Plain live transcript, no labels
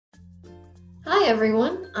Hi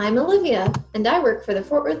everyone, I'm Olivia, and I work for the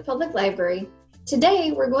Fort Worth Public Library.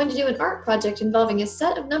 Today, we're going to do an art project involving a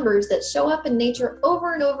set of numbers that show up in nature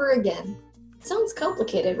over and over again. Sounds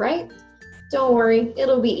complicated, right? Don't worry,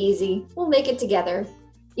 it'll be easy. We'll make it together.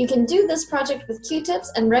 You can do this project with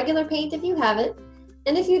Q-tips and regular paint if you have it,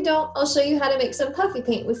 and if you don't, I'll show you how to make some puffy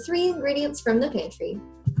paint with 3 ingredients from the pantry.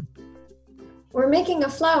 We're making a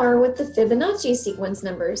flower with the Fibonacci sequence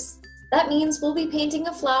numbers. That means we'll be painting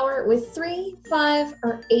a flower with 3, 5,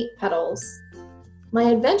 or 8 petals. My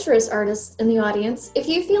adventurous artists in the audience, if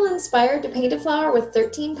you feel inspired to paint a flower with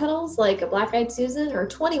 13 petals like a black-eyed Susan or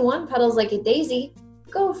 21 petals like a daisy,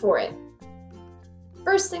 go for it.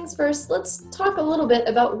 First things first, let's talk a little bit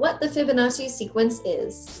about what the Fibonacci sequence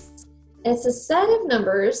is. It's a set of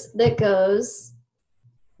numbers that goes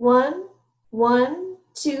 1, 1,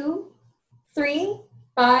 2, 3,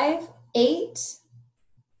 5, 8,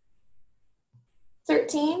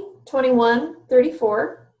 13, 21,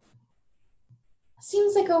 34.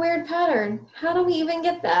 Seems like a weird pattern. How do we even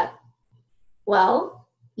get that? Well,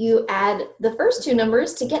 you add the first 2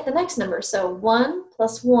 numbers to get the next number. So 1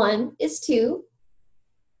 plus 1 is 2.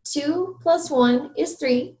 2 plus 1 is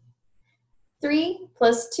 3. 3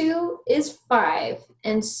 plus 2 is 5.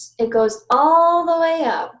 And it goes all the way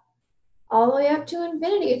up to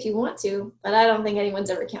infinity if you want to, but I don't think anyone's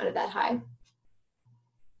ever counted that high.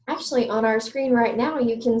 Actually, on our screen right now,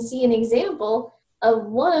 you can see an example of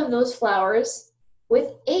one of those flowers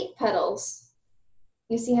with 8 petals.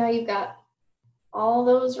 You see how you've got all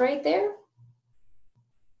those right there?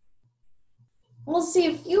 We'll see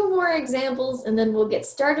a few more examples and then we'll get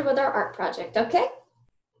started with our art project, okay?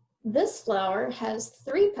 This flower has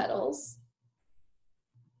 3 petals.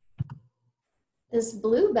 This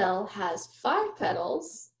bluebell has 5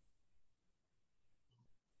 petals.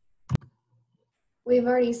 We've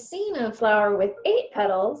already seen a flower with 8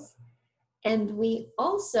 petals, and we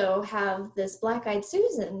also have this black-eyed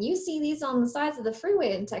Susan. You see these on the sides of the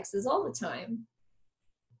freeway in Texas all the time.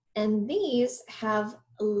 And these have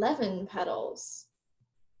 11 petals.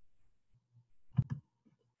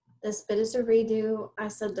 This bit is a redo. I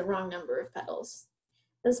said the wrong number of petals.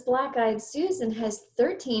 This black-eyed Susan has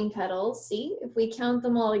 13 petals. See, if we count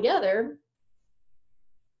them all together,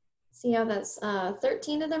 see how that's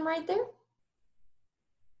 13 of them right there?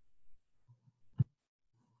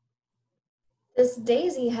 This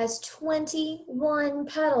daisy has 21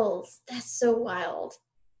 petals. That's so wild.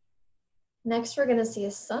 Next, we're going to see a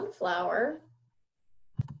sunflower.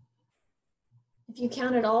 If you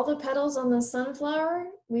counted all the petals on the sunflower,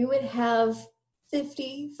 we would have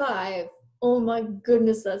 55. Oh my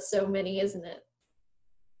goodness, that's so many, isn't it?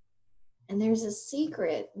 And there's a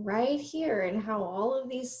secret right here in how all of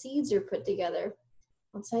these seeds are put together.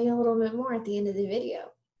 I'll tell you a little bit more at the end of the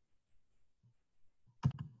video.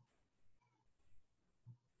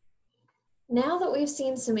 Now that we've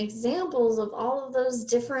seen some examples of all of those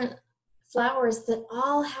different flowers that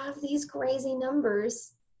all have these crazy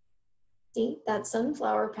numbers, see, that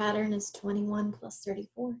sunflower pattern is 21 plus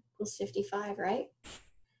 34 plus 55, right?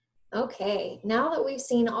 Okay, now that we've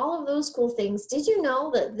seen all of those cool things, did you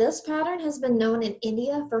know that this pattern has been known in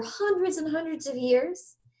India for hundreds and hundreds of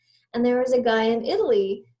years? And there was a guy in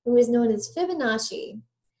Italy who is known as Fibonacci.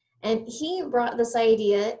 And he brought this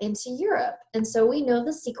idea into Europe. And so we know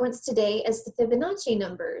the sequence today as the Fibonacci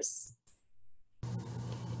numbers.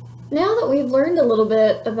 Now that we've learned a little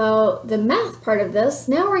bit about the math part of this,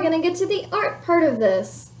 now we're going to get to the art part of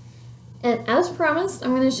this. And as promised,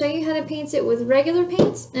 I'm going to show you how to paint it with regular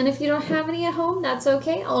paint. And if you don't have any at home, that's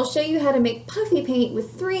okay. I'll show you how to make puffy paint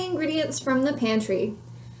with 3 ingredients from the pantry.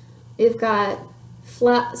 We've got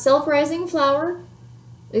self-rising flour.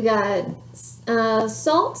 We got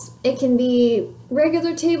salt. It can be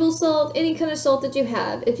regular table salt, any kind of salt that you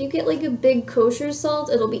have. If you get like a big kosher salt,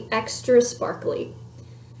 it'll be extra sparkly.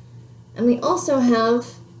 And we also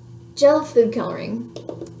have gel food coloring.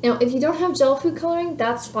 Now, if you don't have gel food coloring,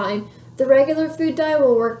 that's fine. The regular food dye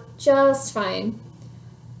will work just fine.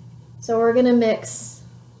 So we're gonna mix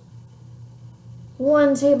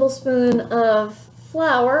 1 tablespoon of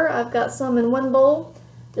flour. I've got some in one bowl.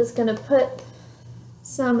 Just gonna put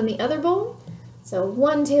some in the other bowl. So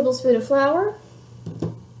 1 tablespoon of flour.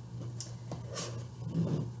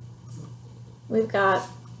 We've got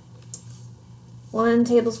 1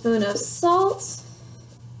 tablespoon of salt.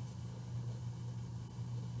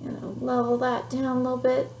 And I'll level that down a little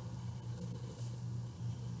bit.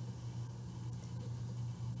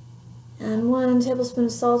 And 1 tablespoon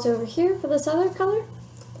of salt over here for this other color.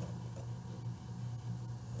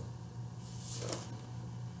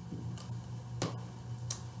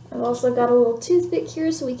 I've also got a little toothpick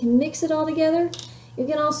here so we can mix it all together. You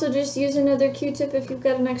can also just use another Q-tip if you've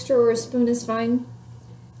got an extra, or a spoon is fine.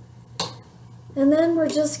 And then we're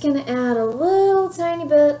just going to add a little tiny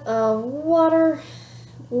bit of water,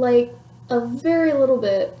 like a very little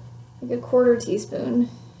bit, like a 1/4 teaspoon.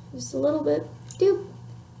 Just a little bit, doop,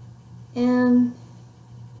 and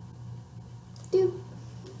doop.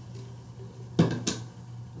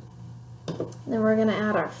 Then we're going to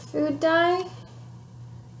add our food dye.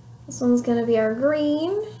 This one's going to be our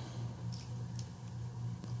green.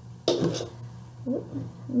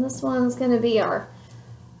 And this one's going to be our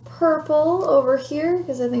purple over here,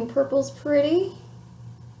 because I think purple's pretty.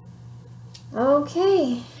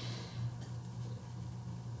 Okay.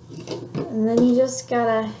 And then you just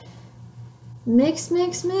gotta mix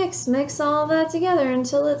all that together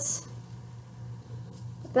until it's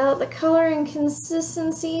about the color and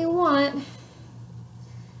consistency you want.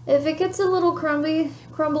 If it gets a little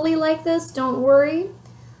crumbly like this, don't worry.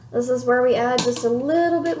 This is where we add just a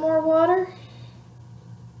little bit more water.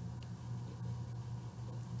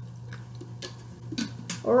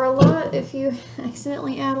 Or a lot. If you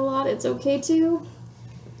accidentally add a lot, it's okay too.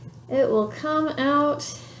 It will come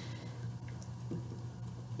out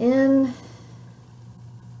in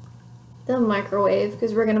the microwave,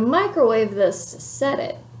 because we're going to microwave this to set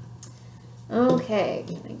it. Okay,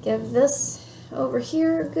 gonna give this over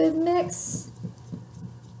here a good mix.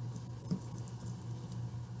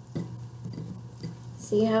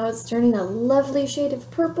 See how it's turning a lovely shade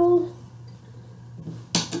of purple?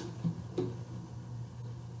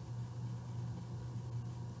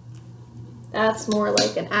 That's more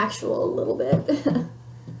like an actual little bit.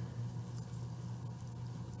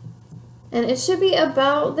 And it should be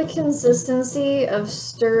about the consistency of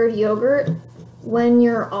stirred yogurt when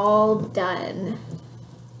you're all done.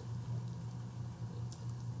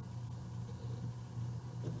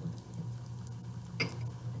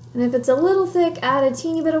 And if it's a little thick, add a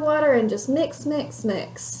teeny bit of water and just mix. Now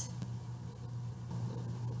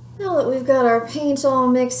that we've got our paint all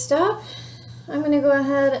mixed up, I'm going to go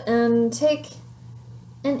ahead and take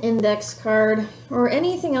an index card or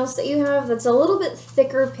anything else that you have that's a little bit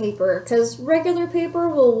thicker paper, because regular paper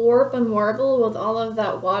will warp and warble with all of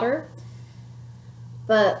that water.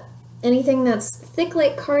 But anything that's thick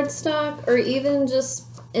like cardstock, or even just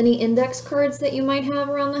any index cards that you might have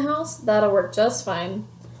around the house, that'll work just fine.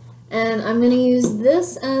 And I'm going to use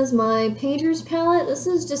this as my painter's palette. This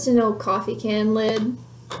is just an old coffee can lid.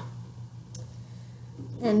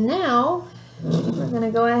 And now we're going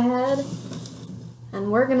to go ahead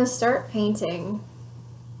and we're going to start painting.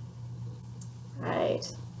 Right.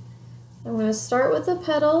 I'm going to start with the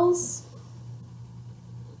petals.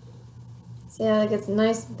 See how it gets a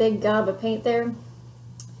nice big gob of paint there?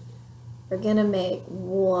 We're going to make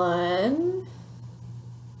one.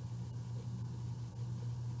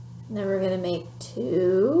 And then we're going to make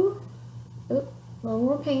two. Oop, a little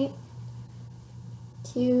more paint.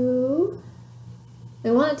 Two.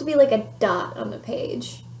 We want it to be like a dot on the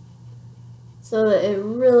page, so that it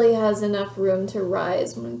really has enough room to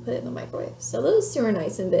rise when we put it in the microwave. So those two are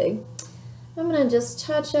nice and big. I'm going to just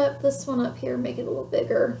touch up this one up here, make it a little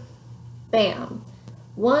bigger. Bam.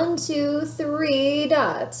 1, 2, 3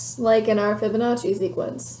 dots, like in our Fibonacci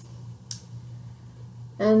sequence.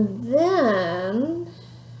 And then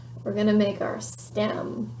we're going to make our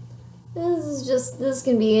stem. This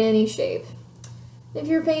can be any shape. If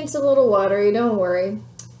your paint's a little watery, don't worry.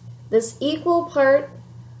 This equal part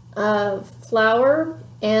of flour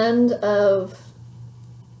and of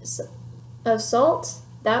salt,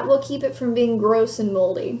 that will keep it from being gross and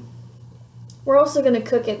moldy. We're also going to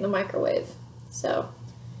cook it in the microwave. So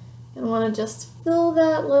you want to just fill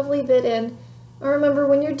that lovely bit in. And remember,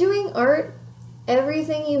 when you're doing art,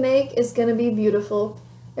 everything you make is going to be beautiful.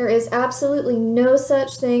 There is absolutely no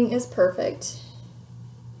such thing as perfect.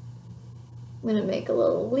 I'm going to make a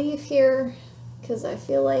little leaf here because I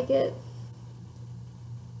feel like it.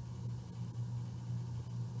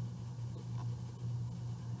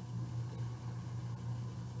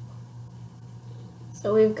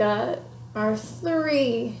 So we've got our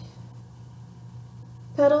 3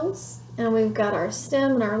 petals, and we've got our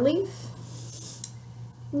stem and our leaf.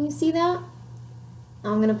 Can you see that?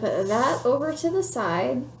 I'm going to put that over to the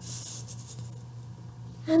side.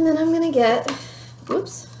 And then I'm going to get,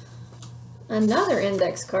 whoops, another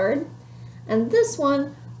index card. And this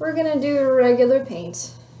one, we're going to do regular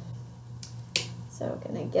paint. So I'm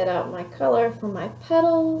going to get out my color for my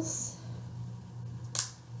petals.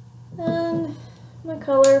 And my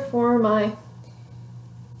color for my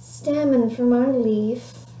stem and for my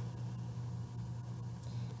leaf.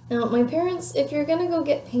 Now, my parents, if you're going to go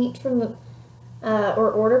get paint from the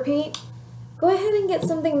or order paint, Go ahead and get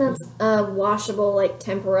something that's washable, like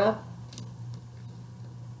tempera.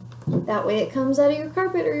 That way it comes out of your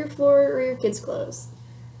carpet or your floor or your kids' clothes.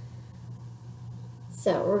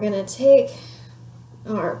 So we're going to take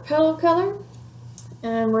our petal color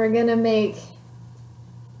and we're going to make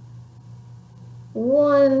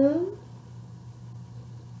 1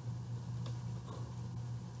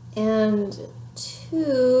 and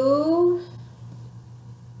 2.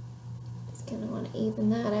 Just going to want to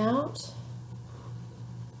even that out.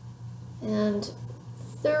 And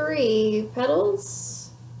 3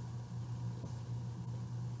 petals.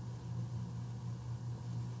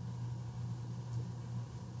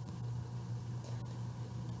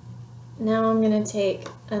 Now I'm going to take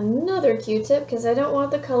another Q-tip because I don't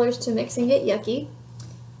want the colors to mix and get yucky.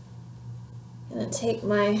 I'm going to take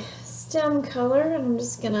my stem color and I'm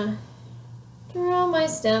just going to draw my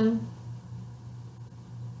stem.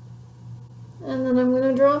 And then I'm going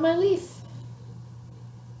to draw my leaf.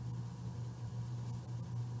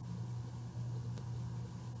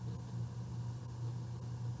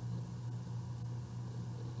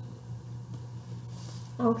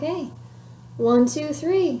 Okay, 1, 2,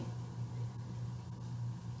 3.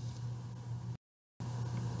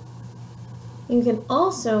 You can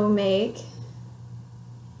also make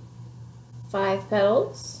 5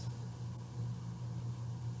 petals.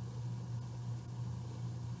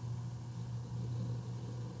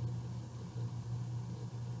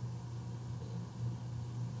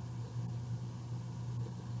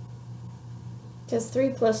 Because 3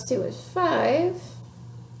 plus 2 is 5.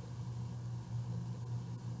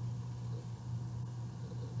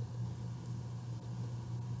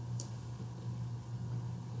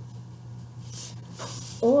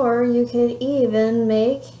 Or you could even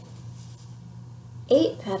make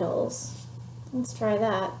 8 petals. Let's try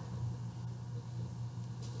that.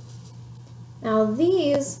 Now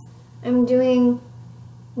these, I'm going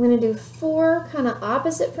to do 4 kind of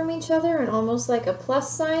opposite from each other and almost like a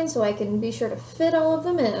plus sign so I can be sure to fit all of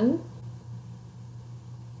them in.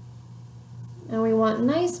 And we want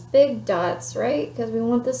nice big dots, right? Because we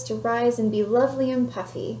want this to rise and be lovely and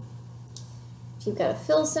puffy. If you've got to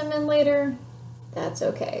fill some in later, that's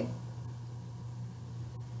okay.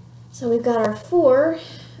 So we've got our 4.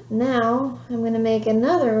 Now I'm going to make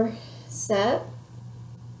another set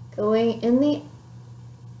going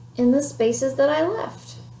in the spaces that I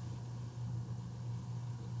left.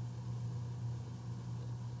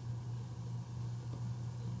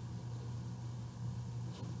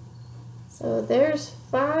 So there's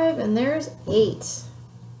 5 and there's 8.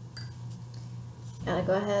 Gotta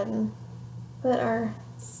go ahead and put our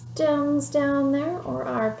stems down there, or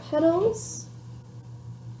our petals.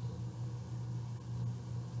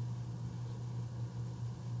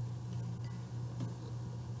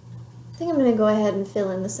 I think I'm going to go ahead and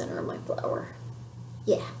fill in the center of my flower.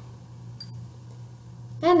 Yeah.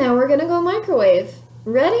 And now we're going to go microwave.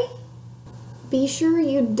 Ready? Be sure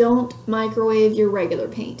you don't microwave your regular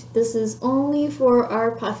paint. This is only for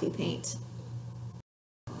our puffy paint.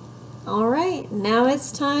 Alright, now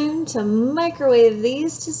it's time to microwave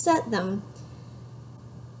these to set them.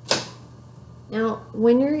 Now,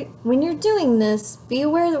 when you're doing this, be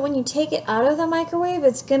aware that when you take it out of the microwave,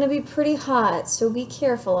 it's going to be pretty hot, so be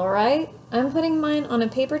careful, alright? I'm putting mine on a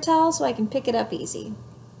paper towel so I can pick it up easy.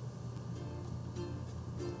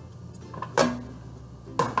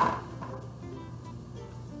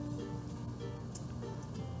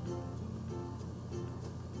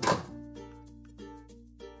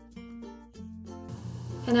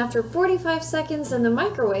 And after 45 seconds in the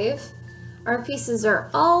microwave, our pieces are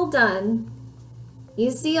all done. You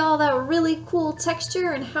see all that really cool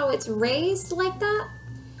texture and how it's raised like that?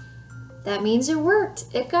 That means it worked.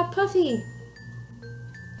 It got puffy.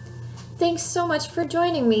 Thanks so much for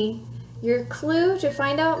joining me. Your clue to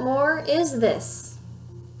find out more is this.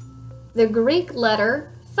 The Greek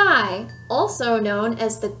letter phi, also known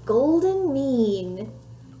as the golden mean.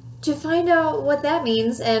 To find out what that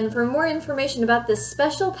means and for more information about this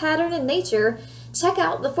special pattern in nature, check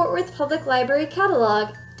out the Fort Worth Public Library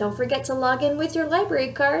catalog. Don't forget to log in with your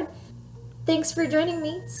library card. Thanks for joining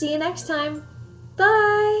me. See you next time.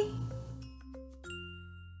 Bye!